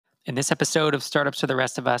In this episode of Startups for the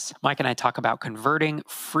Rest of Us, Mike and I talk about converting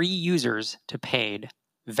free users to paid,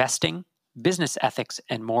 vesting, business ethics,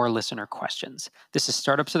 and more listener questions. This is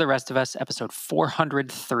Startups for the Rest of Us, episode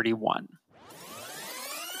 431.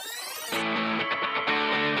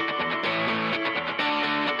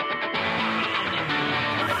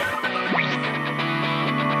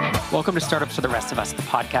 Welcome to Startups for the Rest of Us, the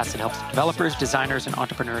podcast that helps developers, designers, and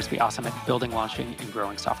entrepreneurs be awesome at building, launching, and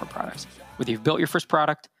growing software products. Whether you've built your first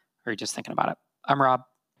product or you're just thinking about it. I'm Rob.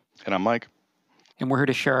 And I'm Mike. And we're here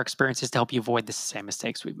to share our experiences to help you avoid the same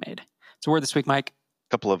mistakes we've made. So word this week, Mike.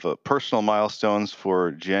 A couple of personal milestones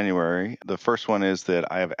for January. The first one is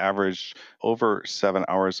that I have averaged over 7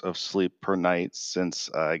 hours of sleep per night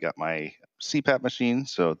since I got my CPAP machine.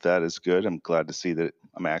 So that is good. I'm glad to see that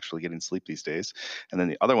I'm actually getting sleep these days. And then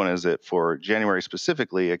the other one is that for January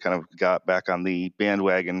specifically, I kind of got back on the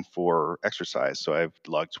bandwagon for exercise. So I've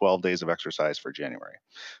logged 12 days of exercise for January.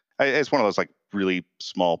 It's one of those like really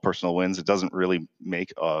small personal wins. It doesn't really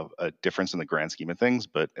make a difference in the grand scheme of things,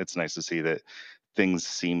 but it's nice to see that things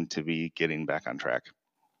seem to be getting back on track.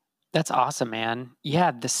 That's awesome, man.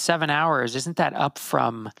 Yeah, the 7 hours, isn't that up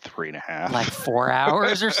from 3.5, like 4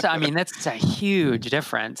 hours or so? I mean, that's a huge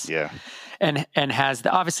difference. Yeah. And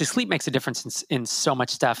obviously sleep makes a difference in so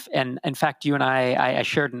much stuff. And in fact, you and I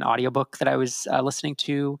shared an audiobook that I was listening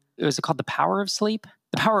to. It was called The Power of Sleep,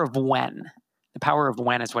 The Power of When. The Power of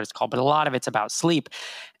When is what it's called, but a lot of it's about sleep.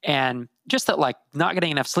 And just that, like, not getting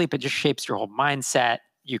enough sleep, it just shapes your whole mindset.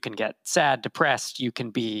 You can get sad, depressed, you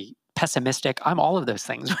can be pessimistic. I'm all of those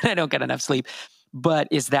things when I don't get enough sleep. But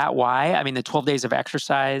is that why? I mean, the 12 days of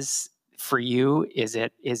exercise for you, is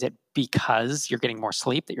it because you're getting more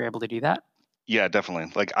sleep that you're able to do that? Yeah,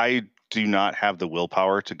 definitely. Like, I do not have the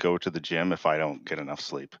willpower to go to the gym if I don't get enough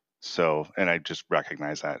sleep. So, and I just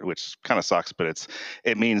recognize that, which kind of sucks, but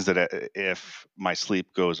it means that if my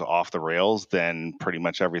sleep goes off the rails, then pretty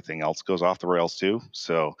much everything else goes off the rails too.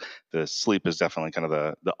 So the sleep is definitely kind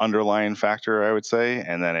of the underlying factor, I would say.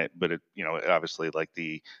 And then it obviously, like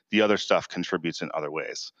the other stuff contributes in other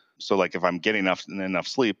ways. So like if I'm getting enough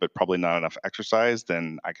sleep, but probably not enough exercise,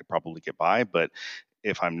 then I could probably get by. But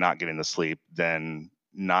if I'm not getting the sleep, then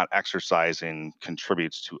not exercising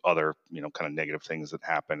contributes to other, kind of negative things that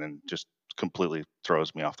happen and just completely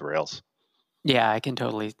throws me off the rails. Yeah, I can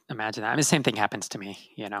totally imagine that. I mean, the same thing happens to me,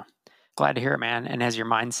 Glad to hear it, man. And has your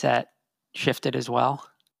mindset shifted as well?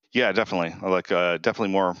 Yeah, definitely. Like, definitely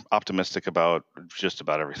more optimistic about just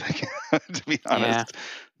about everything, to be honest.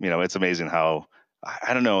 Yeah. It's amazing how,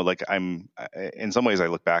 I don't know, like in some ways I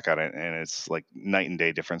look back at it and it's like night and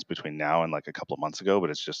day difference between now and like a couple of months ago,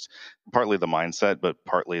 but it's just partly the mindset, but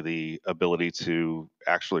partly the ability to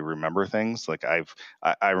actually remember things. Like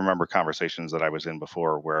I remember conversations that I was in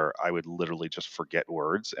before where I would literally just forget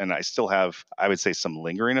words, and I still have, I would say, some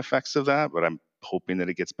lingering effects of that, but I'm hoping that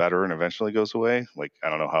it gets better and eventually goes away. Like, I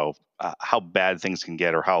don't know how bad things can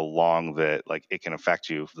get or how long that like it can affect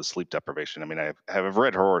you, the sleep deprivation. I mean, I've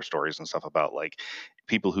read horror stories and stuff about like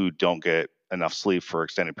people who don't get enough sleep for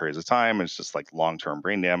extended periods of time. It's just like long-term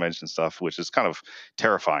brain damage and stuff, which is kind of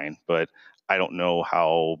terrifying, but I don't know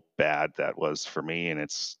how bad that was for me, and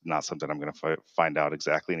it's not something I'm going to find out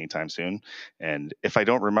exactly anytime soon. And if I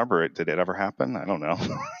don't remember it, did it ever happen? I don't know.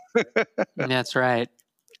 That's right.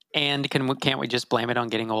 And can't we just blame it on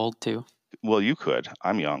getting old too? Well, you could.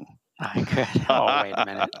 I'm young. I could. Oh, wait a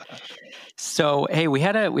minute. So, hey, we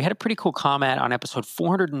had a pretty cool comment on episode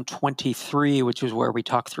 423, which was where we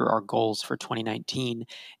talked through our goals for 2019.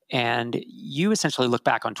 And you essentially looked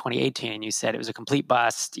back on 2018 and you said it was a complete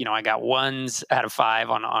bust. I got 1s out of 5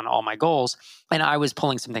 on all my goals. And I was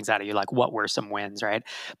pulling some things out of you, like what were some wins, right?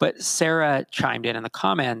 But Sarah chimed in the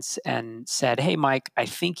comments and said, hey, Mike, I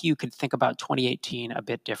think you could think about 2018 a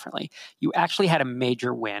bit differently. You actually had a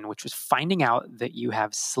major win, which was finding out that you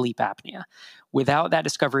have sleep apnea. Without that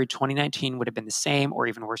discovery, 2019 would have been the same or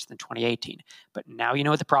even worse than 2018. But now you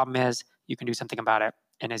know what the problem is. You can do something about it.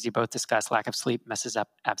 And as you both discussed, lack of sleep messes up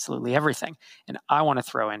absolutely everything. And I want to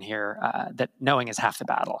throw in here that knowing is half the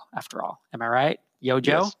battle, after all. Am I right? Yo,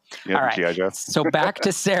 Joe? Yes. Yep, all right. G.I. Joe. So back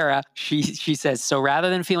to Sarah. She says, so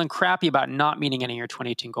rather than feeling crappy about not meeting any of your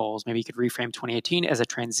 2018 goals, maybe you could reframe 2018 as a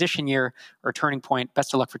transition year or a turning point.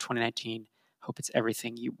 Best of luck for 2019. Hope it's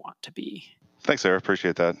everything you want to be. Thanks, Sarah.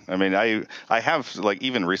 Appreciate that. I mean, I have, like,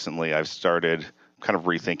 even recently I've started kind of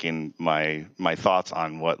rethinking my thoughts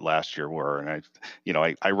on what last year were. And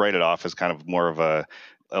I write it off as kind of more of a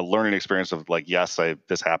learning experience of like, yes,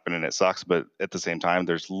 this happened and it sucks, but at the same time,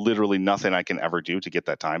 there's literally nothing I can ever do to get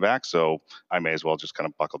that time back. So I may as well just kind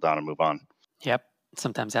of buckle down and move on. Yep.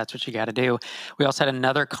 Sometimes that's what you got to do. We also had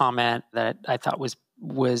another comment that I thought was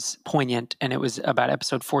was poignant, and it was about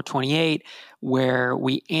episode 428, where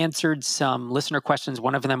we answered some listener questions.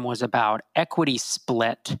 One of them was about equity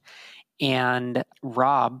split. And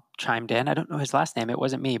Rob chimed in. I don't know his last name. It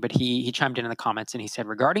wasn't me, but he chimed in the comments and he said,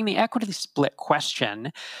 regarding the equity split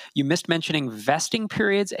question, you missed mentioning vesting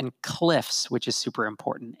periods and cliffs, which is super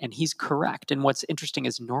important. And he's correct. And what's interesting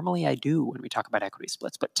is normally I do when we talk about equity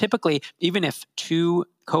splits, but typically, even if two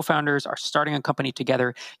co-founders are starting a company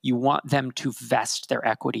together, you want them to vest their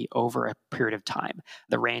equity over a period of time.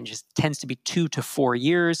 The range tends to be 2 to 4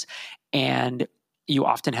 years. And you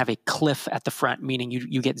often have a cliff at the front, meaning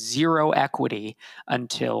you get zero equity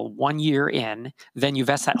until 1 year in, then you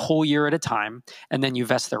vest that whole year at a time, and then you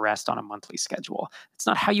vest the rest on a monthly schedule. It's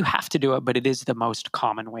not how you have to do it, but it is the most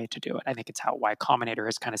common way to do it. I think it's why Combinator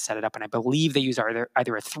has kind of set it up, and I believe they use either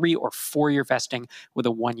a 3 or 4 year vesting with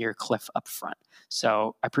a 1 year cliff up front.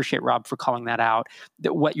 So I appreciate Rob for calling that out.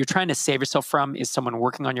 That what you're trying to save yourself from is someone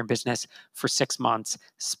working on your business for 6 months,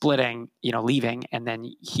 splitting, leaving, and then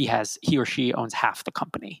he or she owns half the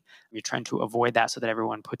company. You're trying to avoid that so that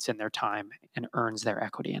everyone puts in their time and earns their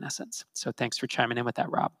equity in essence. So thanks for chiming in with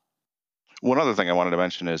that, Rob. One other thing I wanted to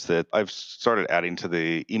mention is that I've started adding to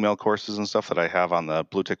the email courses and stuff that I have on the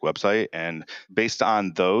BlueTick website. And based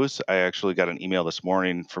on those, I actually got an email this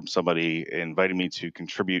morning from somebody inviting me to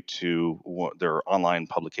contribute to their online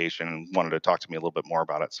publication and wanted to talk to me a little bit more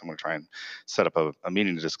about it. So I'm going to try and set up a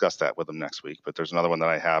meeting to discuss that with them next week. But there's another one that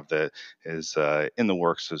I have that is in the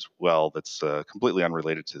works as well that's completely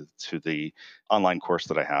unrelated to the online course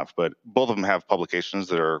that I have. But both of them have publications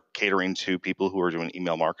that are catering to people who are doing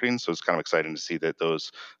email marketing. So it's kind of exciting to see that those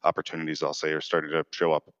opportunities, I'll say, are starting to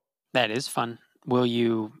show up. That is fun. Will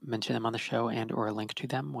you mention them on the show and or link to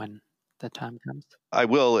them when the time comes? I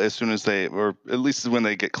will as soon as or at least when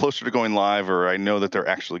they get closer to going live, or I know that they're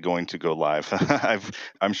actually going to go live.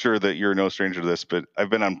 I'm sure that you're no stranger to this, but I've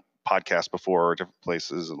been on podcasts before, or different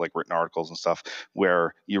places like written articles and stuff,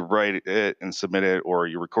 where you write it and submit it, or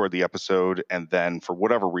you record the episode, and then for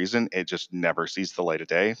whatever reason, it just never sees the light of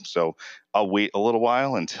day. So I'll wait a little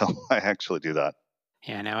while until I actually do that.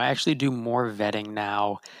 Yeah, no, I actually do more vetting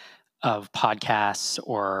now of podcasts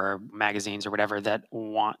or magazines or whatever that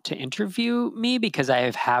want to interview me, because I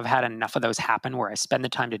have had enough of those happen where I spend the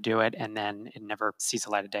time to do it and then it never sees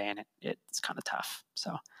the light of day, and it's kind of tough.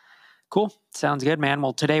 So cool. Sounds good, man.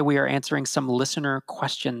 Well, today we are answering some listener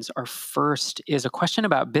questions. Our first is a question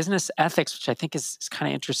about business ethics, which I think is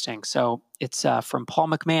kind of interesting. So it's from Paul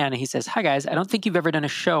McMahon. He says, hi, guys. I don't think you've ever done a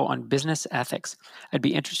show on business ethics. I'd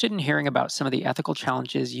be interested in hearing about some of the ethical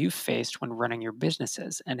challenges you've faced when running your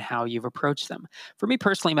businesses and how you've approached them. For me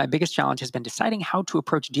personally, my biggest challenge has been deciding how to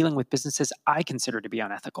approach dealing with businesses I consider to be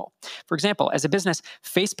unethical. For example, as a business,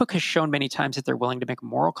 Facebook has shown many times that they're willing to make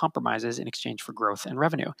moral compromises in exchange for growth and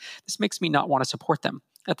revenue. This makes me not want to support them.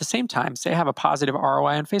 At the same time, say I have a positive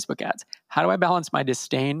ROI on Facebook ads. How do I balance my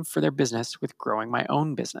disdain for their business with growing my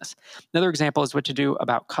own business? Another example is what to do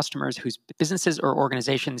about customers whose businesses or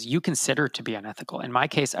organizations you consider to be unethical. In my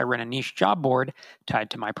case, I run a niche job board tied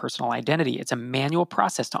to my personal identity. It's a manual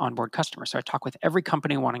process to onboard customers, so I talk with every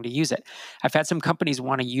company wanting to use it. I've had some companies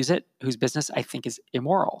want to use it whose business I think is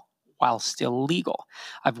immoral while still legal.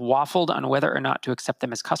 I've waffled on whether or not to accept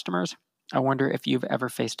them as customers. I wonder if you've ever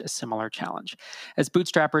faced a similar challenge. As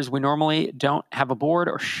bootstrappers, we normally don't have a board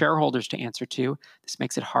or shareholders to answer to. This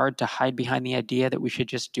makes it hard to hide behind the idea that we should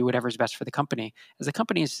just do whatever's best for the company, as the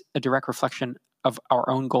company is a direct reflection of our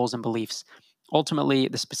own goals and beliefs. Ultimately,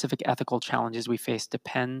 the specific ethical challenges we face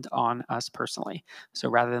depend on us personally. So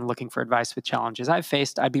rather than looking for advice with challenges I've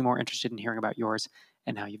faced, I'd be more interested in hearing about yours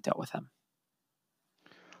and how you've dealt with them.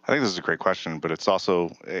 I think this is a great question, but it's also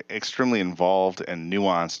extremely involved and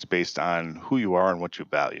nuanced based on who you are and what you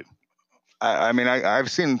value. I've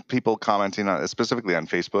seen people commenting on, specifically on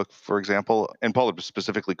Facebook, for example, and Paul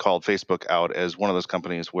specifically called Facebook out as one of those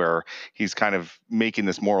companies where he's kind of making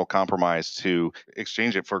this moral compromise to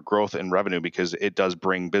exchange it for growth and revenue, because it does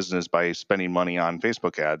bring business by spending money on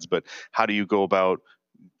Facebook ads. But how do you go about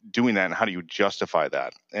doing that, and how do you justify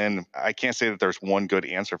that? And I can't say that there's one good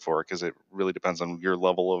answer for it, because it really depends on your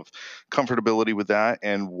level of comfortability with that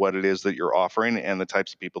and what it is that you're offering and the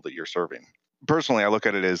types of people that you're serving. Personally, I look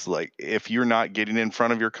at it as like, if you're not getting in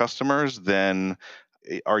front of your customers, then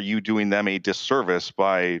are you doing them a disservice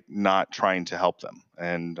by not trying to help them?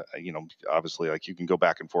 And, obviously, like, you can go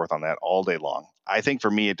back and forth on that all day long. I think for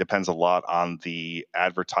me, it depends a lot on the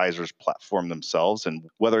advertiser's platform themselves and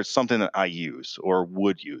whether it's something that I use or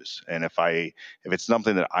would use. And if it's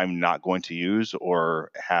something that I'm not going to use or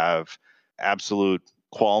have absolute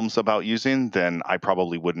qualms about using, then I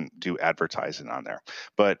probably wouldn't do advertising on there.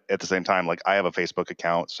 But at the same time, like, I have a Facebook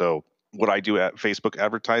account, so Would I do at Facebook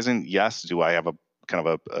advertising? Yes. Do I have a kind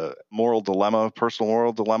of a moral dilemma, personal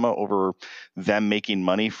moral dilemma over them making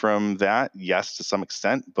money from that? Yes, to some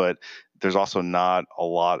extent, but there's also not a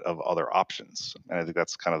lot of other options. And I think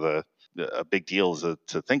that's kind of a big deal is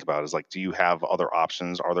to think about is like, do you have other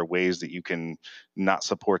options? Are there ways that you can not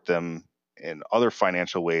support them in other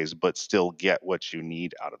financial ways, but still get what you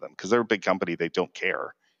need out of them? Because they're a big company. They don't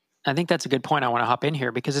care. I think that's a good point. I want to hop in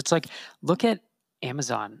here because it's like, look at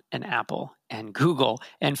Amazon and Apple and Google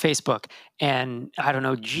and Facebook and I don't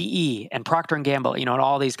know, GE and Procter and Gamble, and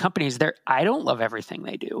all these companies. I don't love everything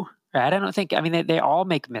they do. Right? I don't think, they all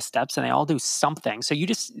make missteps and they all do something. So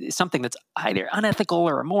something that's either unethical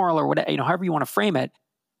or immoral or whatever, however you want to frame it.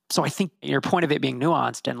 So I think your point of it being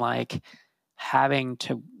nuanced and like having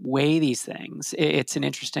to weigh these things, it's an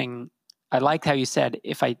interesting, I like how you said,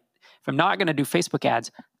 if I'm not going to do Facebook ads,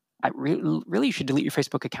 I really you should delete your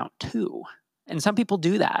Facebook account too. And some people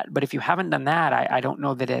do that, but if you haven't done that, I don't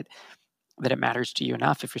know that it matters to you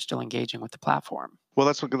enough if you're still engaging with the platform. Well,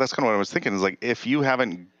 that's kind of what I was thinking is like, if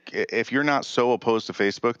you're not so opposed to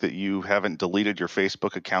Facebook that you haven't deleted your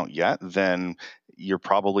Facebook account yet, then you're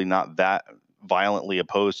probably not that violently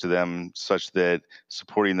opposed to them such that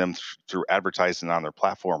supporting them through advertising on their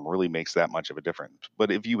platform really makes that much of a difference. But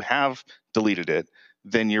if you have deleted it,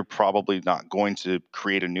 then you're probably not going to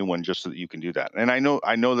create a new one just so that you can do that. And I know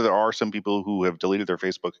that there are some people who have deleted their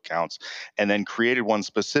Facebook accounts and then created one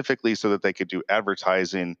specifically so that they could do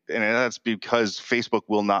advertising. And that's because Facebook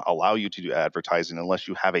will not allow you to do advertising unless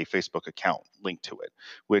you have a Facebook account linked to it,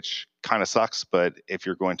 which kind of sucks. But if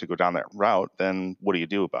you're going to go down that route, then what do you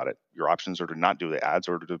do about it? Your options are to not do the ads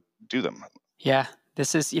or to do them. Yeah,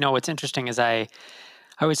 this is, what's interesting is I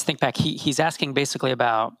always think back, he's asking basically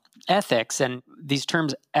about ethics, and these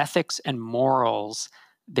terms ethics and morals,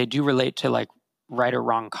 they do relate to like right or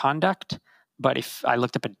wrong conduct. But if I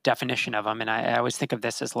looked up a definition of them, and I always think of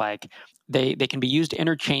this as like they can be used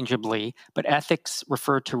interchangeably, but ethics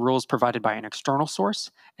refer to rules provided by an external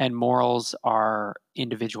source, and morals are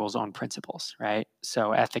individuals' own principles, right?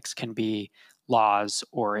 So ethics can be laws,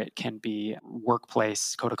 or it can be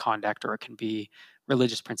workplace code of conduct, or it can be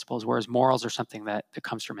religious principles, whereas morals are something that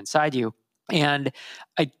comes from inside you. And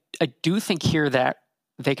I do think here that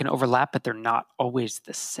they can overlap, but they're not always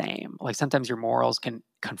the same. Like sometimes your morals can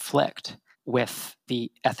conflict with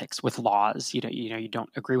the ethics, with laws. You don't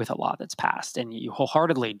agree with a law that's passed, and you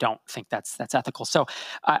wholeheartedly don't think that's ethical. So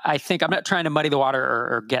I think I'm not trying to muddy the water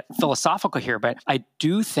or get philosophical here, but I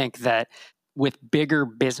do think that with bigger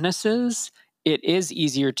businesses, it is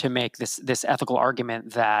easier to make this ethical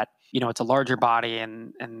argument that it's a larger body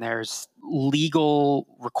and there's legal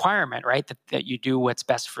requirement, right? That you do what's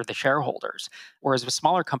best for the shareholders. Whereas with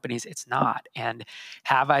smaller companies, it's not. And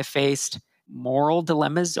have I faced moral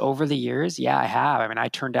dilemmas over the years? Yeah, I have. I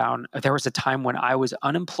turned down, there was a time when I was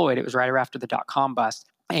unemployed. It was right after the .com bust.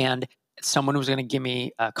 And someone was going to give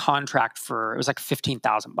me a contract it was like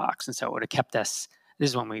 $15,000. And so it would have kept us.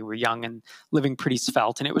 This is when we were young and living pretty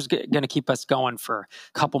svelte, and it was going to keep us going for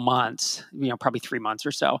a couple months, probably 3 months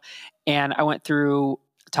or so. And I went through,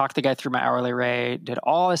 talked the guy through my hourly rate, did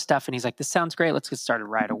all this stuff, and he's like, "This sounds great. Let's get started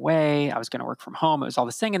right away." I was going to work from home. It was all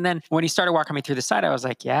this thing. And then when he started walking me through the site, I was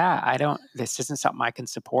like, "Yeah, this isn't something I can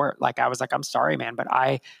support." Like, I was like, "I'm sorry, man, but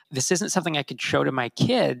this isn't something I could show to my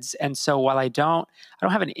kids." And so while I don't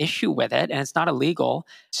have an issue with it, and it's not illegal,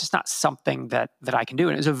 it's just not something that I can do.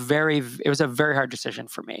 And it was a very hard decision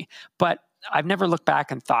for me. But I've never looked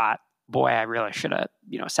back and thought, boy, I really should have,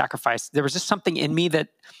 sacrificed. There was just something in me that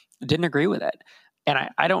didn't agree with it. And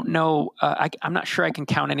I don't know, I'm not sure I can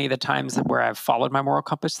count any of the times where I've followed my moral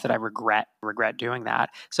compass that I regret doing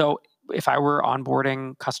that. So if I were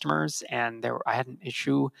onboarding customers and I had an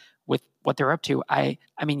issue with what they're up to, I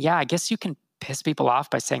guess you can piss people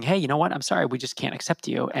off by saying, "Hey, you know what? I'm sorry, we just can't accept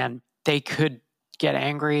you." And they could get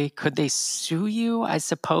angry. Could they sue you? I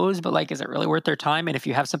suppose, but like, is it really worth their time? And if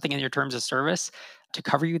you have something in your terms of service to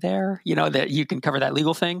cover you there, that you can cover that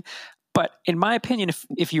legal thing. But in my opinion,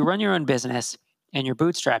 if you run your own business and you're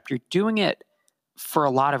bootstrapped, you're doing it for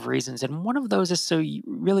a lot of reasons. And one of those is so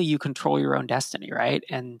you control your own destiny, right?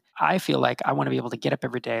 And I feel like I want to be able to get up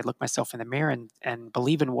every day, look myself in the mirror and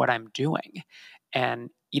believe in what I'm doing. And,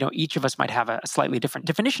 each of us might have a slightly different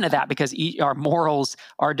definition of that because our morals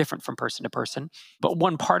are different from person to person. But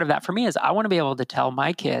one part of that for me is I want to be able to tell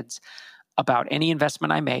my kids about any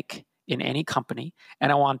investment I make in any company,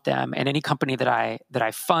 and I want them, and any company that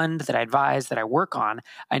I fund, that I advise, that I work on,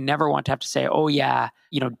 I never want to have to say, "Oh yeah,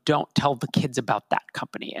 don't tell the kids about that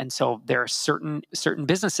company." And so there are certain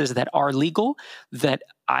businesses that are legal that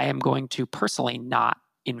I am going to personally not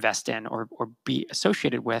invest in or be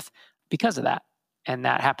associated with because of that. And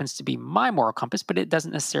that happens to be my moral compass, but it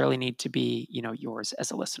doesn't necessarily need to be, yours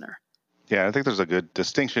as a listener. Yeah, I think there's a good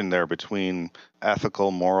distinction there between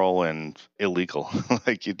ethical, moral, and illegal.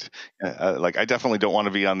 Like I definitely don't want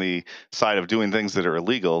to be on the side of doing things that are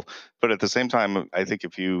illegal, but at the same time, I think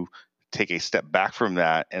if you take a step back from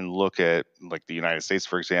that and look at like the United States,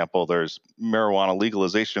 for example, there's marijuana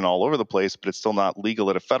legalization all over the place, but it's still not legal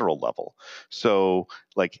at a federal level. So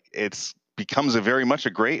like it's becomes a very much a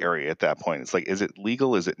gray area at that point. It's like, is it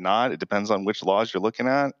legal? Is it not? It depends on which laws you're looking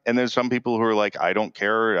at. And there's some people who are like, I don't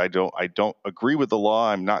care. I don't agree with the law.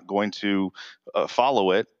 I'm not going to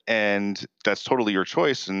follow it. And that's totally your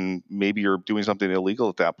choice. And maybe you're doing something illegal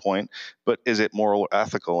at that point, but is it moral or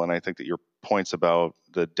ethical? And I think that your points about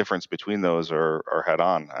the difference between those are head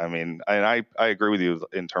on. I mean, and I agree with you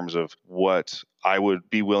in terms of what I would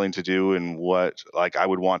be willing to do and what like I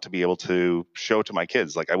would want to be able to show to my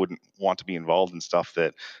kids. Like I wouldn't want to be involved in stuff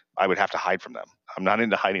that I would have to hide from them. I'm not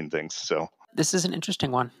into hiding things. So this is an interesting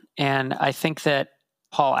one. And I think that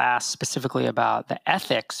Paul asked specifically about the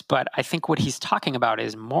ethics, but I think what he's talking about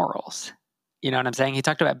is morals. You know what I'm saying? He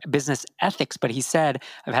talked about business ethics, but he said,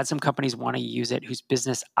 I've had some companies want to use it whose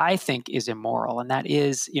business I think is immoral. And that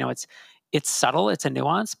is, it's subtle, it's a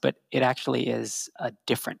nuance, but it actually is a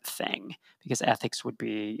different thing because ethics would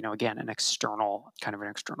be, again, an external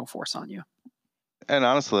force on you. And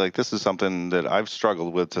honestly, like this is something that I've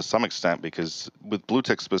struggled with to some extent because with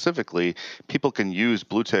Bluetick specifically, people can use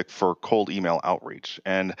Bluetick for cold email outreach.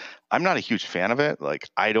 And I'm not a huge fan of it. Like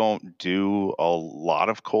I don't do a lot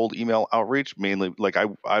of cold email outreach, mainly like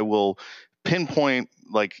I will pinpoint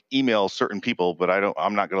like email certain people, but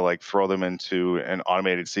I'm not going to like throw them into an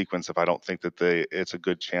automated sequence if I don't think that it's a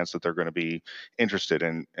good chance that they're going to be interested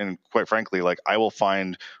in. And quite frankly, like I will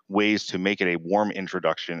find ways to make it a warm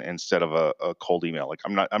introduction instead of a cold email. Like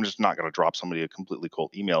I'm just not going to drop somebody a completely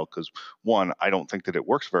cold email because one, I don't think that it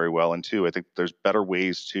works very well. And two, I think there's better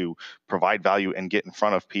ways to provide value and get in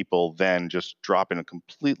front of people than just dropping a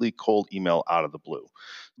completely cold email out of the blue.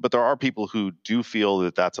 But there are people who do feel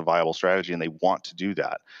that that's a viable strategy and they want to do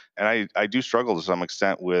that. And I do struggle to some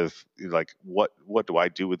extent with like, what do I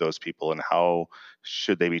do with those people and how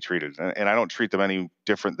should they be treated? And I don't treat them any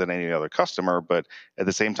different than any other customer, but at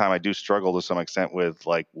the same time, I do struggle to some extent with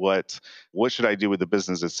like, what should I do with the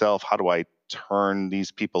business itself? How do I turn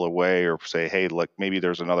these people away or say, hey, look, maybe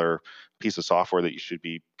there's another piece of software that you should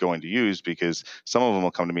be going to use? Because some of them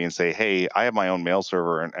will come to me and say, hey, I have my own mail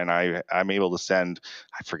server and I'm able to send,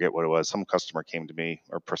 I forget what it was. Some customer came to me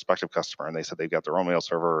or prospective customer and they said they've got their own mail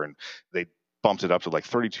server and they bumped it up to like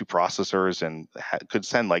 32 processors and could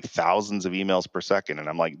send like thousands of emails per second. And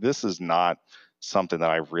I'm like, this is not something that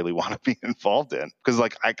I really want to be involved in because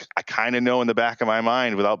like I kind of know in the back of my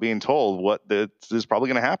mind without being told what is probably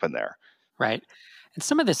going to happen there. Right. And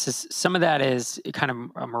some of that is kind of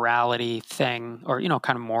a morality thing or,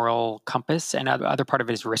 kind of moral compass. And other part of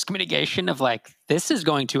it is risk mitigation of like, this is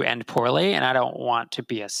going to end poorly and I don't want to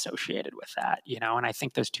be associated with that, and I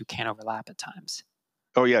think those two can overlap at times.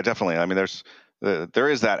 Oh yeah, definitely. I mean, there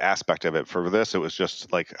is that aspect of it. For this, it was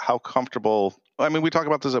just like how comfortable. I mean, we talk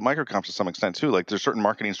about this at MicroConf to some extent too. Like there's certain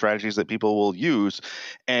marketing strategies that people will use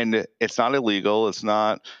and it's not illegal. It's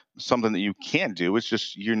not something that you can't do. It's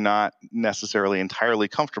just you're not necessarily entirely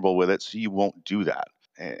comfortable with it, so you won't do that.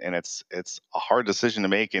 And it's a hard decision to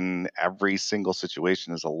make, and every single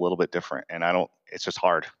situation is a little bit different. And it's just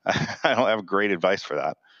hard. I don't have great advice for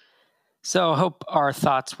that. So I hope our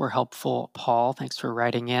thoughts were helpful, Paul. Thanks for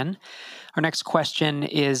writing in. Our next question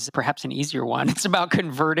is perhaps an easier one. It's about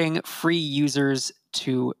converting free users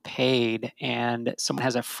to paid. And someone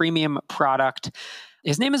has a freemium product.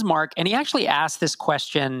 His name is Mark, and he actually asked this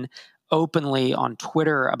question openly on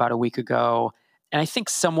Twitter about a week ago. And I think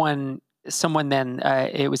someone then,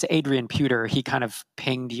 it was Adrian Pewter, he kind of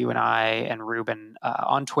pinged you and I and Ruben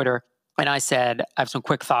on Twitter. And I said, I have some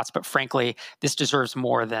quick thoughts, but frankly, this deserves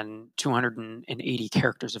more than 280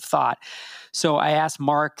 characters of thought. So I asked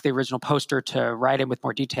Mark, the original poster, to write in with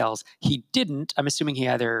more details. He didn't. I'm assuming he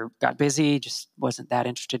either got busy, just wasn't that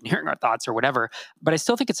interested in hearing our thoughts or whatever. But I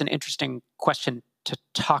still think it's an interesting question to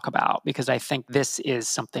talk about because I think this is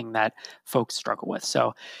something that folks struggle with.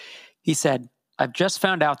 So he said, I've just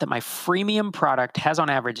found out that my freemium product has on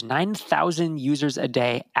average 9,000 users a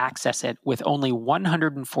day access it with only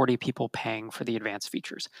 140 people paying for the advanced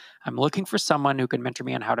features. I'm looking for someone who can mentor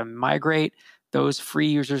me on how to migrate those free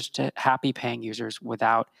users to happy paying users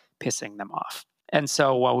without pissing them off. And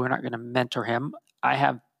so while we're not going to mentor him, I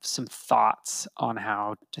have some thoughts on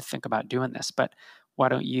how to think about doing this. But why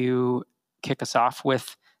don't you kick us off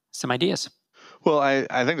with some ideas? Well,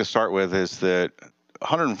 I think to start with is that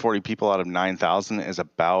 140 people out of 9,000 is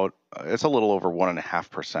about it's a little over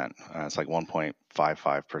 1.5%. It's like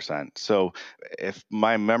 1.55%. So if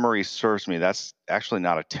my memory serves me, that's actually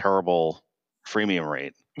not a terrible freemium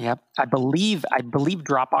rate. Yep, I believe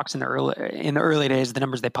Dropbox in the early days, the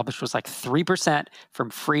numbers they published was like 3% from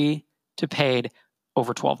free to paid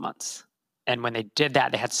over 12 months. And when they did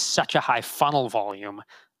that, they had such a high funnel volume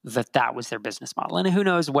that was their business model. And who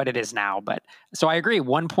knows what it is now. But so I agree,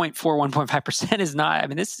 1.5% is not, I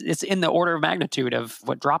mean, it's in the order of magnitude of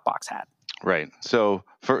what Dropbox had. Right. So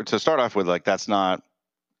to start off with, like, that's not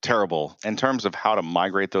terrible. In terms of how to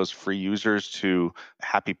migrate those free users to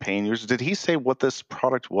happy paying users, did he say what this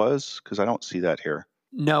product was? Because I don't see that here.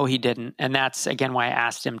 No, he didn't. And that's, again, why I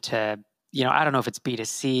asked him to, I don't know if it's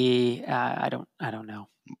B2C. I don't know.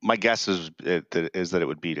 My guess is that it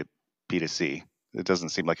would be to B2C. It doesn't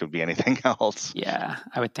seem like it would be anything else. Yeah,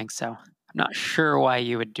 I would think so. I'm not sure why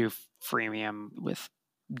you would do freemium with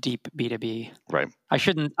deep B2B. Right. I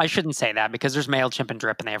shouldn't say that, because there's MailChimp and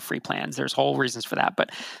Drip and they have free plans. There's whole reasons for that.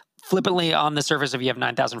 But flippantly, on the surface, if you have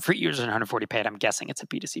 9,000 free users and 140 paid, I'm guessing it's a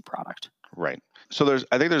B2C product. Right. So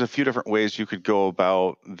I think there's a few different ways you could go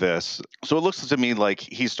about this. So it looks to me like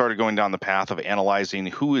he started going down the path of analyzing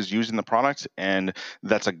who is using the product, and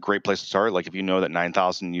that's a great place to start. Like, if you know that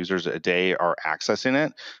 9,000 users a day are accessing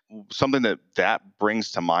it, something that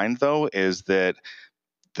brings to mind, though, is that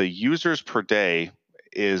the users per day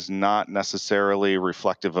is not necessarily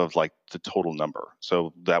reflective of like the total number.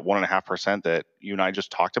 So that 1.5% that you and I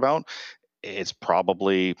just talked about, it's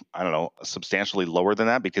probably, I don't know, substantially lower than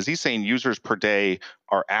that, because he's saying users per day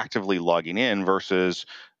are actively logging in versus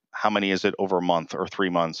how many is it over a month or 3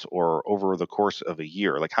 months or over the course of a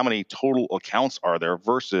year? Like, how many total accounts are there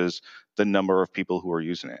versus the number of people who are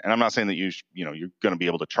using it? And I'm not saying that you're going to be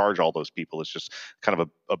able to charge all those people. It's just kind of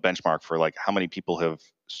a benchmark for like how many people have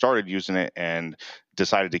started using it and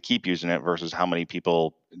decided to keep using it versus how many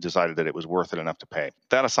people decided that it was worth it enough to pay.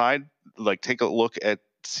 That aside, like, take a look at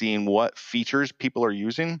seeing what features people are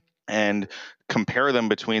using and compare them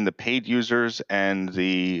between the paid users and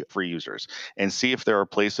the free users, and see if there are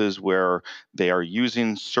places where they are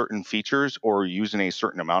using certain features or using a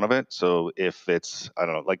certain amount of it. So if it's, I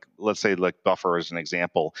don't know, like, let's say like Buffer as an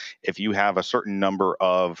example, if you have a certain number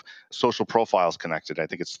of social profiles connected, I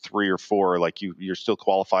think it's 3 or 4, like you're still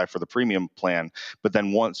qualified for the premium plan, but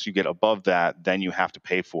then once you get above that, then you have to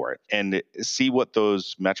pay for it. And see what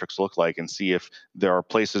those metrics look like, and see if there are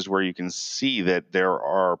places where you can see that there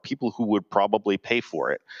are people who would probably pay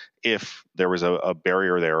for it if there was a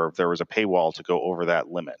barrier there, or if there was a paywall to go over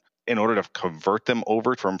that limit. In order to convert them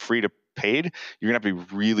over from free to paid, you're going to have to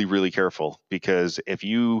be really, really careful, because if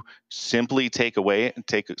you simply take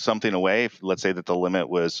something away, let's say that the limit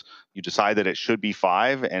was, you decide that it should be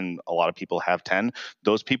 5 and a lot of people have 10,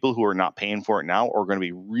 those people who are not paying for it now are going to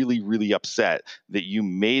be really, really upset that you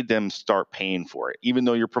made them start paying for it, even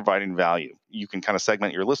though you're providing value. You can kind of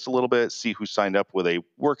segment your list a little bit, see who signed up with a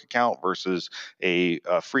work account versus a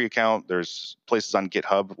free account. There's places on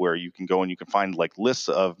GitHub where you can go and you can find like lists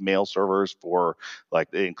of mail servers for,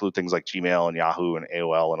 like, they include things like Gmail and Yahoo and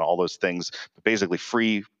AOL and all those things, but basically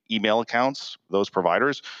free email accounts, those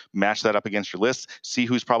providers, match that up against your list, see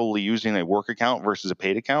who's probably using a work account versus a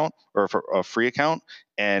paid account or a free account,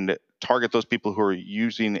 and target those people who are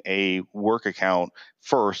using a work account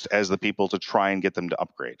first as the people to try and get them to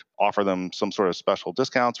upgrade. Offer them some sort of special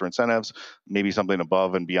discounts or incentives, maybe something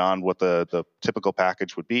above and beyond what the typical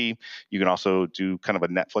package would be. You can also do kind of a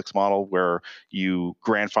Netflix model where you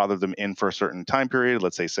grandfather them in for a certain time period,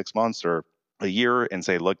 let's say 6 months or a year, and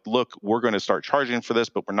say, look, we're going to start charging for this,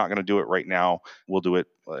 but we're not going to do it right now. We'll do it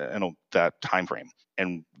in that time frame.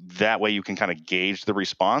 And that way you can kind of gauge the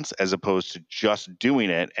response as opposed to just doing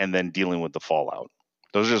it and then dealing with the fallout.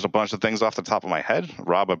 Those are just a bunch of things off the top of my head.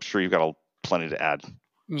 Rob, I'm sure you've got plenty to add.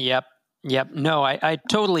 Yep. No, I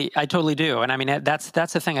totally do. And I mean, that's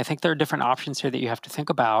the thing. I think there are different options here that you have to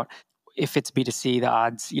think about. If it's B2C, the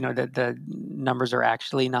odds, the numbers are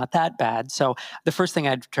actually not that bad. So the first thing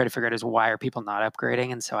I'd try to figure out is, why are people not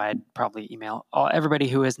upgrading? And so I'd probably email everybody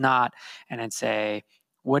who is not, and I'd say,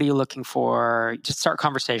 what are you looking for? Just start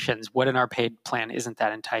conversations. What in our paid plan isn't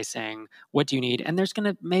that enticing? What do you need? And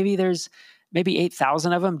there's maybe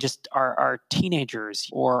 8,000 of them just are teenagers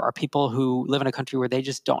or are people who live in a country where they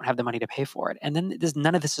just don't have the money to pay for it. And then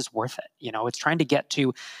none of this is worth it. It's trying to get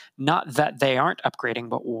to not that they aren't upgrading,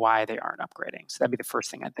 but why they aren't upgrading. So that'd be the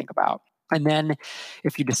first thing I'd think about. And then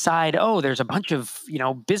if you decide, there's a bunch of,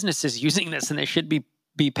 businesses using this and they should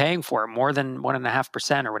be paying for it more than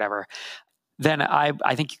 1.5% or whatever, then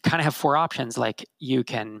I think you kind of have 4 options. Like, you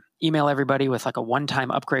can email everybody with like a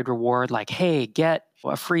one-time upgrade reward, like, hey, get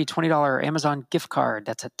a free $20 Amazon gift card.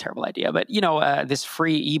 That's a terrible idea. But, this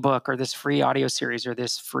free ebook or this free audio series or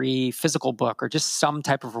this free physical book or just some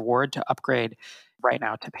type of reward to upgrade right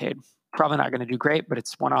now to paid. Probably not going to do great, but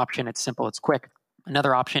it's one option. It's simple. It's quick.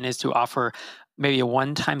 Another option is to offer maybe a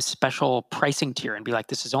one-time special pricing tier and be like,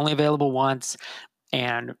 this is only available once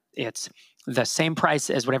and it's the same price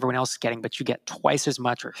as what everyone else is getting, but you get twice as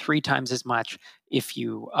much or 3 times as much if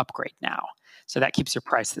you upgrade now. So that keeps your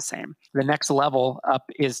price the same. The next level up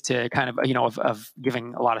is to kind of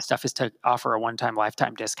giving a lot of stuff is to offer a one-time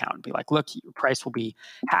lifetime discount and be like, look, your price will be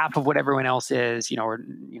half of what everyone else is, or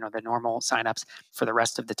the normal signups for the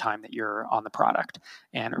rest of the time that you're on the product,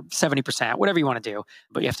 and or 70%, whatever you want to do,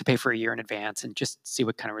 but you have to pay for a year in advance and just see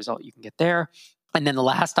what kind of result you can get there. And then the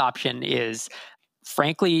last option is,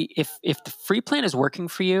 frankly, if the free plan is working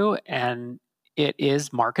for you and it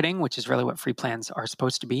is marketing, which is really what free plans are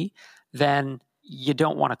supposed to be, then you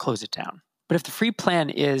don't want to close it down. But if the free plan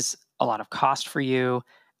is a lot of cost for you,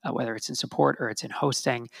 whether it's in support or it's in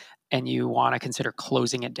hosting, and you want to consider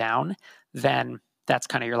closing it down, then that's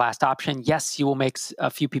kind of your last option. Yes, you will make a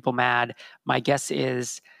few people mad. My guess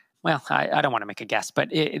is, well, I don't want to make a guess, but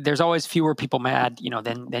there's always fewer people mad,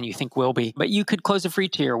 than you think will be. But you could close a free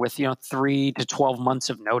tier with, 3 to 12 months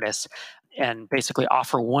of notice and basically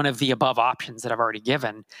offer one of the above options that I've already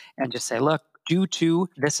given and just say, look, due to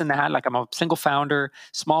this and that, like I'm a single founder,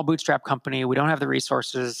 small bootstrap company, we don't have the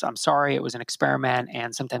resources. I'm sorry, it was an experiment.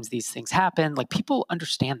 And sometimes these things happen. Like people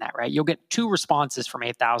understand that, right? You'll get 2 responses from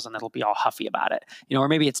 8,000 that'll be all huffy about it, or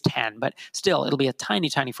maybe it's 10, but still it'll be a tiny,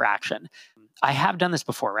 tiny fraction. I have done this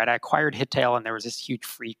before, right? I acquired Hittail and there was this huge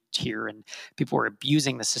free tier and people were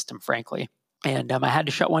abusing the system, frankly. And I had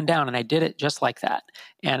to shut one down and I did it just like that.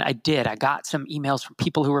 And I got some emails from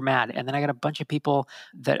people who were mad. And then I got a bunch of people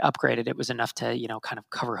that upgraded. It was enough to, kind of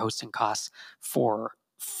cover hosting costs for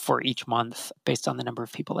each month based on the number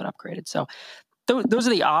of people that upgraded. So those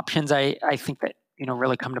are the options I think that,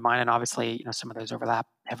 really come to mind. And obviously, some of those overlap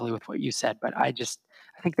heavily with what you said. But I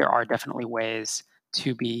think there are definitely ways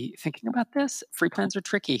to be thinking about this. Free plans are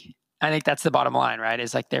tricky. I think that's the bottom line, right?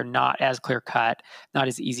 Is like they're not as clear cut, not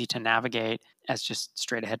as easy to navigate as just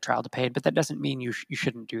straight ahead trial to paid, but that doesn't mean you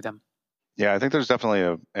shouldn't do them. Yeah, I think there's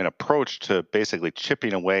definitely an approach to basically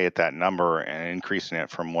chipping away at that number and increasing it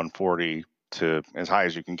from 140 to as high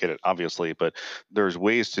as you can get it, obviously. But there's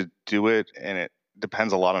ways to do it, and it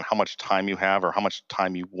depends a lot on how much time you have or how much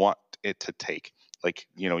time you want it to take. Like,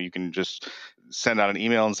 you can just send out an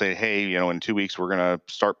email and say, hey, in 2 weeks, we're going to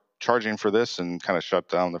start charging for this and kind of shut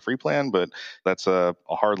down the free plan. But that's a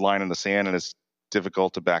hard line in the sand, and it's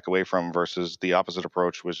difficult to back away from, versus the opposite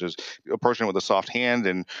approach, which is approaching it with a soft hand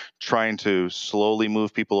and trying to slowly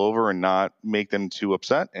move people over and not make them too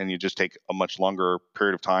upset. And you just take a much longer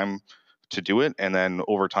period of time to do it. And then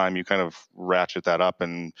over time, you kind of ratchet that up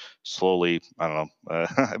and slowly, I don't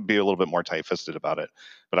know, be a little bit more tight-fisted about it.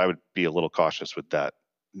 But I would be a little cautious with that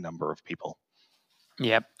number of people.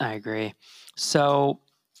 Yep, I agree. So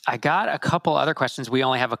I got a couple other questions. We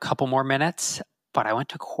only have a couple more minutes, but I went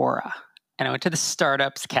to Quora and I went to the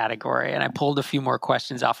startups category and I pulled a few more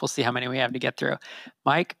questions off. We'll see how many we have to get through.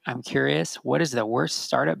 Mike, I'm curious, what is the worst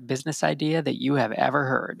startup business idea that you have ever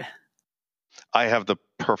heard? I have the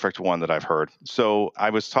perfect one that I've heard. So I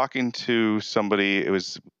was talking to somebody, it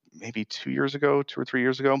was maybe 2 or 3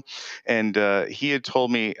 years ago. And he had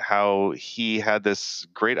told me how he had this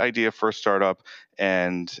great idea for a startup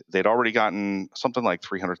and they'd already gotten something like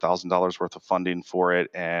 $300,000 worth of funding for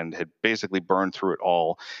it and had basically burned through it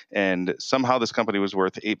all. And somehow this company was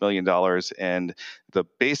worth $8 million. And the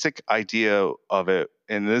basic idea of it,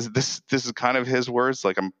 and this is kind of his words,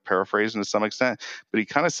 like I'm paraphrasing to some extent, but he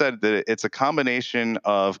kind of said that it's a combination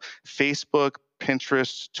of Facebook,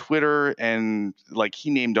 Pinterest, Twitter, and like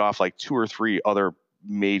he named off like 2 or 3 other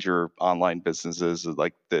major online businesses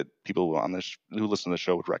like that people on this who listen to the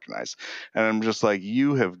show would recognize. And I'm just like,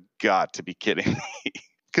 you have got to be kidding me.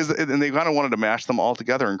 Because and they kind of wanted to mash them all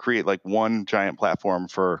together and create like one giant platform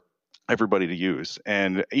for everybody to use.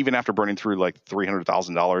 And even after burning through like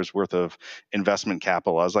 $300,000 worth of investment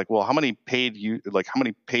capital, I was like, well, how many paid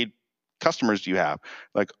customers do you have?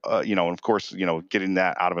 Like, and of course, getting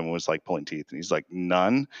that out of him was like pulling teeth. And he's like,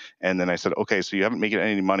 none. And then I said, okay, so you haven't made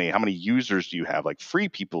any money. How many users do you have? Like free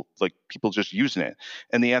people, like people just using it.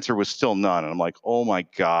 And the answer was still none. And I'm like, oh my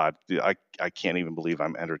God, I can't even believe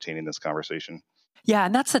I'm entertaining this conversation. Yeah.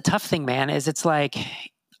 And that's the tough thing, man, is it's like,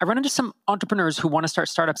 I run into some entrepreneurs who want to start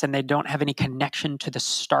startups and they don't have any connection to the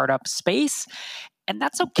startup space. And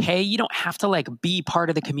that's okay. You don't have to like be part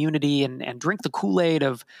of the community and drink the Kool-Aid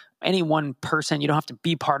of any one person. You don't have to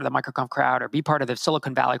be part of the MicroConf crowd or be part of the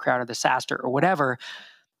Silicon Valley crowd or the SaaStr or whatever.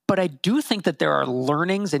 But I do think that there are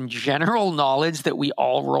learnings and general knowledge that we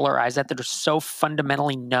all roll our eyes at that are so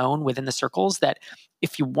fundamentally known within the circles that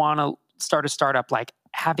if you want to start a startup, like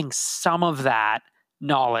having some of that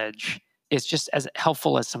knowledge is just as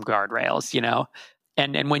helpful as some guardrails,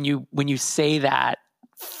 And when you say that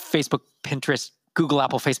Facebook, Pinterest, Google,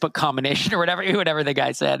 Apple, Facebook combination or whatever the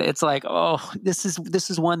guy said, it's like, oh, this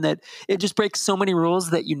is one that it just breaks so many rules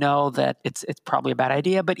that that it's probably a bad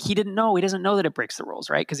idea. But he didn't know. He doesn't know that it breaks the rules,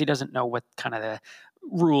 right? Because he doesn't know what kind of the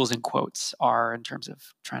rules in quotes are in terms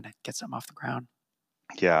of trying to get something off the ground.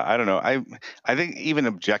 Yeah, I don't know. I think even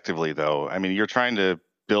objectively, though, I mean, you're trying to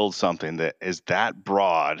build something that is that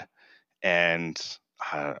broad, and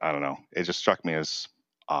I don't know. It just struck me as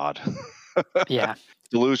odd. Yeah.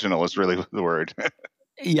 Delusional is really the word.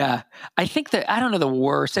 Yeah. I think that, I don't know the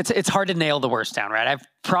worst. It's hard to nail the worst down, right? I've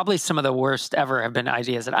probably some of the worst ever have been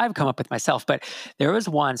ideas that I've come up with myself, but there was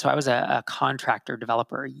one. So I was a contractor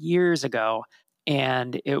developer years ago,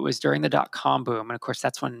 and it was during the .com boom. And of course,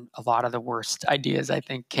 that's when a lot of the worst ideas, I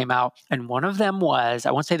think, came out. And one of them was,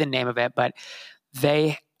 I won't say the name of it, but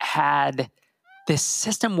they had this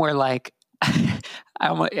system where like,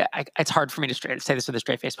 it's hard for me to say this with a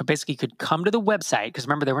straight face, but basically you could come to the website, because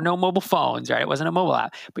remember, there were no mobile phones, right? It wasn't a mobile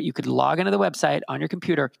app, but you could log into the website on your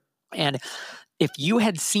computer. And if you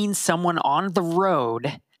had seen someone on the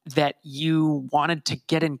road that you wanted to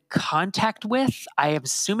get in contact with, I am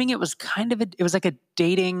assuming it was it was like a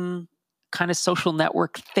dating kind of social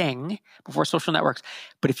network thing before social networks.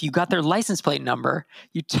 But if you got their license plate number,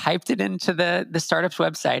 you typed it into the startup's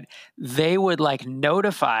website, they would like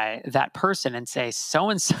notify that person and say,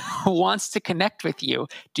 so-and-so wants to connect with you.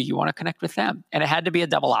 Do you want to connect with them? And it had to be a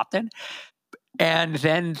double opt-in. And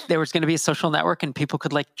then there was going to be a social network and people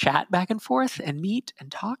could like chat back and forth and meet and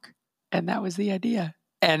talk. And that was the idea.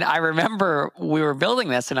 And I remember we were building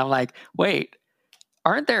this and I'm like, wait,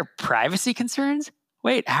 aren't there privacy concerns?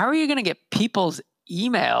 Wait, how are you going to get people's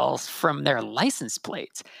emails from their license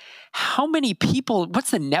plates? How many people, what's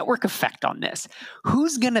the network effect on this?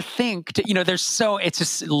 Who's going to think, it's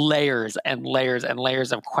just layers and layers and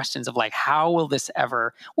layers of questions of like, how will this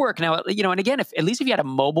ever work? Now, and again, at least if you had a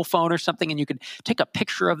mobile phone or something and you could take a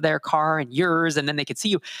picture of their car and yours and then they could see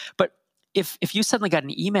you. But if you suddenly got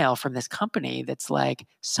an email from this company that's like,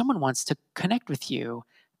 someone wants to connect with you,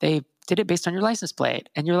 they did it based on your license plate.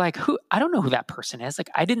 And you're like, I don't know who that person is. Like,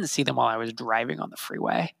 I didn't see them while I was driving on the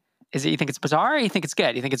freeway. Is it, you think it's bizarre or you think it's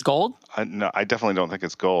good? You think it's gold? No, I definitely don't think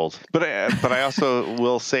it's gold. But I also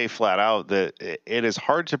will say flat out that it is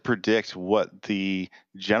hard to predict what the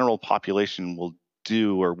general population will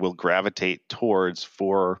do or will gravitate towards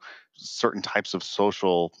for certain types of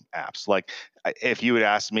social apps. Like if you would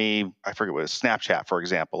ask me, I forget what, Snapchat, for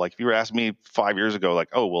example, like if you were asking me 5 years ago, like,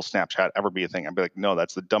 oh, will Snapchat ever be a thing? I'd be like, no,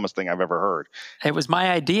 that's the dumbest thing I've ever heard. It was my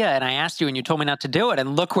idea and I asked you and you told me not to do it.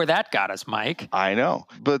 And look where that got us, Mike. I know.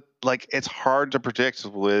 But like, it's hard to predict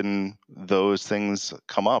when those things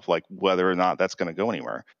come up, like whether or not that's going to go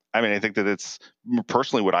anywhere. I mean, I think that it's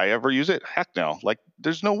personally, would I ever use it? Heck no. Like,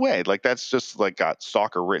 there's no way. Like, that's just like got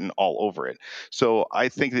stalker written all over it. So I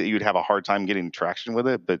think that you'd have a hard time getting traction with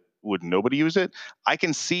it, but would nobody use it? I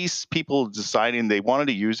can see people deciding they wanted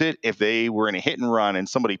to use it if they were in a hit and run and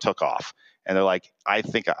somebody took off and they're like, I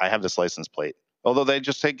think I have this license plate. Although they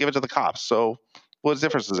just give it to the cops. So what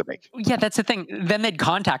difference does it make? Yeah, that's the thing. Then they'd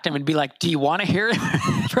contact him and be like, do you want to hear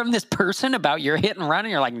from this person about your hit and run?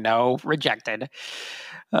 And you're like, no, rejected.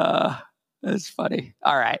 That's funny.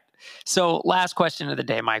 All right. So last question of the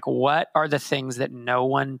day, Mike. What are the things that no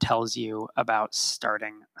one tells you about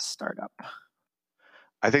starting a startup?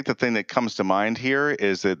 I think the thing that comes to mind here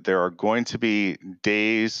is that there are going to be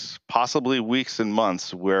days, possibly weeks and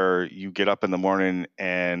months, where you get up in the morning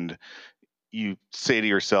and you say to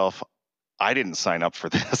yourself, I didn't sign up for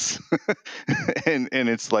this. and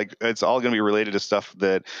it's like, it's all going to be related to stuff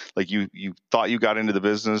that like you thought you got into the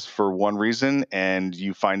business for one reason. And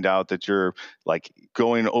you find out that you're like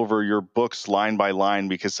going over your books line by line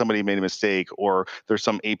because somebody made a mistake, or there's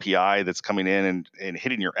some API that's coming in and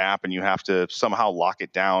hitting your app and you have to somehow lock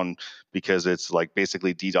it down because it's like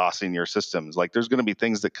basically DDoSing your systems. Like there's going to be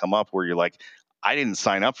things that come up where you're like, I didn't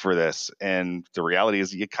sign up for this. And the reality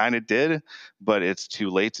is you kind of did, but it's too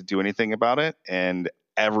late to do anything about it. And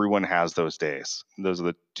everyone has those days. Those are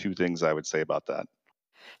the two things I would say about that.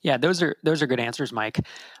 Yeah, those are good answers, Mike.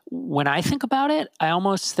 When I think about it, I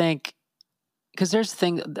almost think, because there's the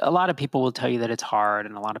thing, a lot of people will tell you that it's hard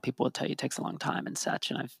and a lot of people will tell you it takes a long time and such.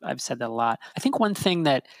 And I've said that a lot. I think one thing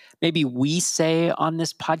that maybe we say on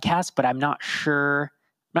this podcast, but I'm not sure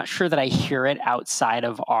that I hear it outside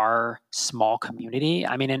of our small community.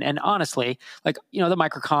 I mean, and honestly, like, the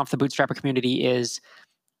MicroConf, the Bootstrapper community is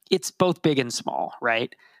it's both big and small,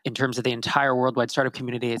 right? In terms of the entire worldwide startup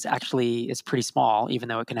community, it's pretty small, even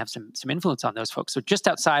though it can have some influence on those folks. So just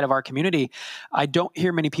outside of our community, I don't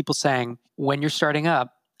hear many people saying, when you're starting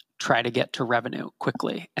up, try to get to revenue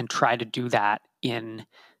quickly and try to do that in,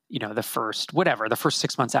 the first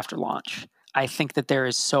 6 months after launch. I think that there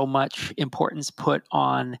is so much importance put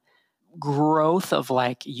on growth of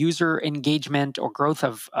like user engagement or growth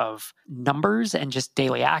of numbers and just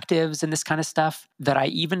daily actives and this kind of stuff that I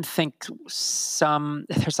even think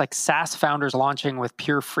there's like SaaS founders launching with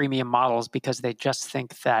pure freemium models because they just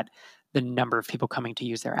think that the number of people coming to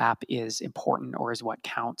use their app is important or is what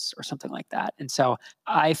counts or something like that. And so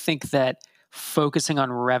I think that focusing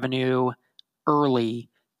on revenue early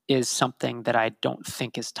is something that I don't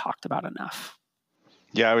think is talked about enough.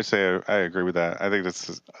 Yeah, I would say I agree with that. I think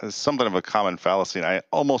this is something of a common fallacy. And I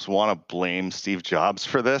almost want to blame Steve Jobs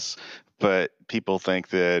for this, but people think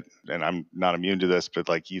that, and I'm not immune to this, but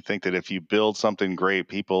like you think that if you build something great,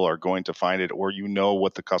 people are going to find it, or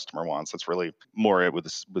what the customer wants. That's really more it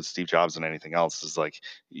with Steve Jobs than anything else. Is like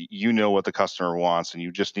what the customer wants, and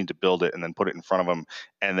you just need to build it and then put it in front of them,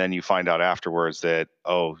 and then you find out afterwards that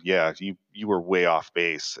you were way off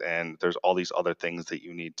base, and there's all these other things that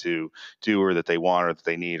you need to do, or that they want, or that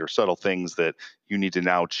they need, or subtle things that you need to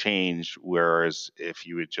now change. Whereas if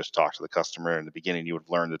you had just talked to the customer in the beginning, you would have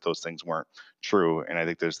learned that those things weren't true. And I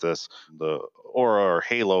think there's the aura or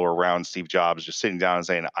halo around Steve Jobs just sitting down and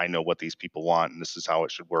saying, I know what these people want and this is how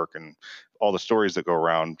it should work. And all the stories that go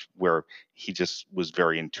around where he just was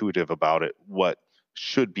very intuitive about it, what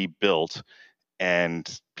should be built.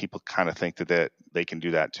 And people kind of think that they can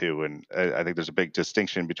do that too. And I think there's a big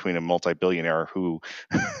distinction between a multi-billionaire who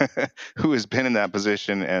who has been in that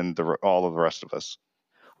position and all of the rest of us.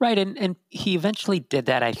 Right, and he eventually did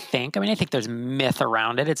that, I think. I mean, I think there's myth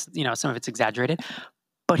around it. It's, some of it's exaggerated.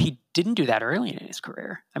 But he didn't do that early in his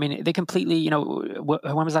career. I mean, they completely, when was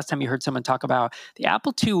the last time you heard someone talk about the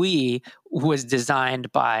Apple IIe was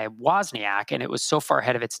designed by Wozniak, and it was so far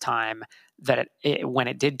ahead of its time that when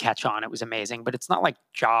it did catch on, it was amazing. But it's not like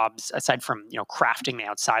Jobs, aside from, crafting the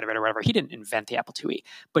outside of it or whatever, he didn't invent the Apple IIe.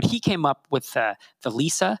 But he came up with the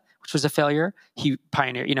Lisa, which was a failure. He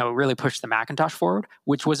pioneered, really pushed the Macintosh forward,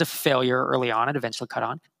 which was a failure early on and eventually caught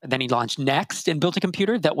on. And then he launched Next and built a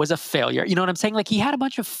computer that was a failure. You know what I'm saying? Like, he had a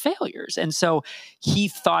bunch of failures. And so he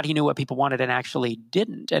thought he knew what people wanted and actually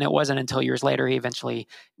didn't. And it wasn't until years later he eventually,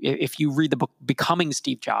 if you read the book Becoming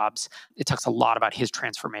Steve Jobs, it talks a lot about his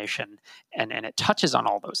transformation and it touches on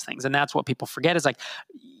all those things. And that's what people forget is like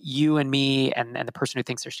you and me and the person who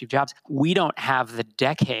thinks they're Steve Jobs, we don't have the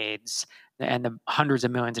decades and the hundreds of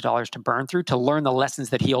millions of dollars to burn through to learn the lessons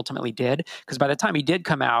that he ultimately did. Because by the time he did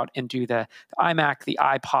come out and do the iMac, the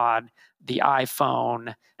iPod, the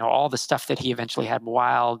iPhone, all the stuff that he eventually had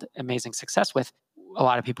wild, amazing success with, a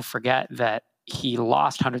lot of people forget that he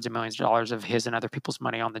lost hundreds of millions of dollars of his and other people's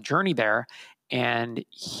money on the journey there. And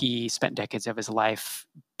he spent decades of his life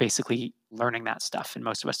basically learning that stuff. And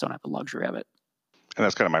most of us don't have the luxury of it. And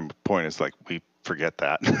that's kind of my point is like, we forget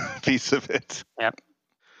that piece of it. Yep.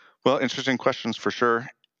 Well, interesting questions for sure.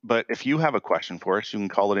 But if you have a question for us, you can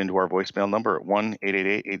call it into our voicemail number at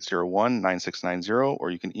 1-888-801-9690,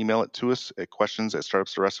 or you can email it to us at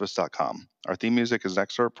questions@startupstherestofus.com. Our theme music is an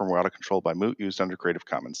excerpt from We're Out of Control by Moot, used under Creative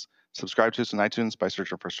Commons. Subscribe to us on iTunes by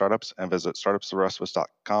searching for Startups, and visit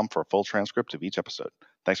startupstherestofus.com for a full transcript of each episode.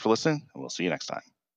 Thanks for listening, and we'll see you next time.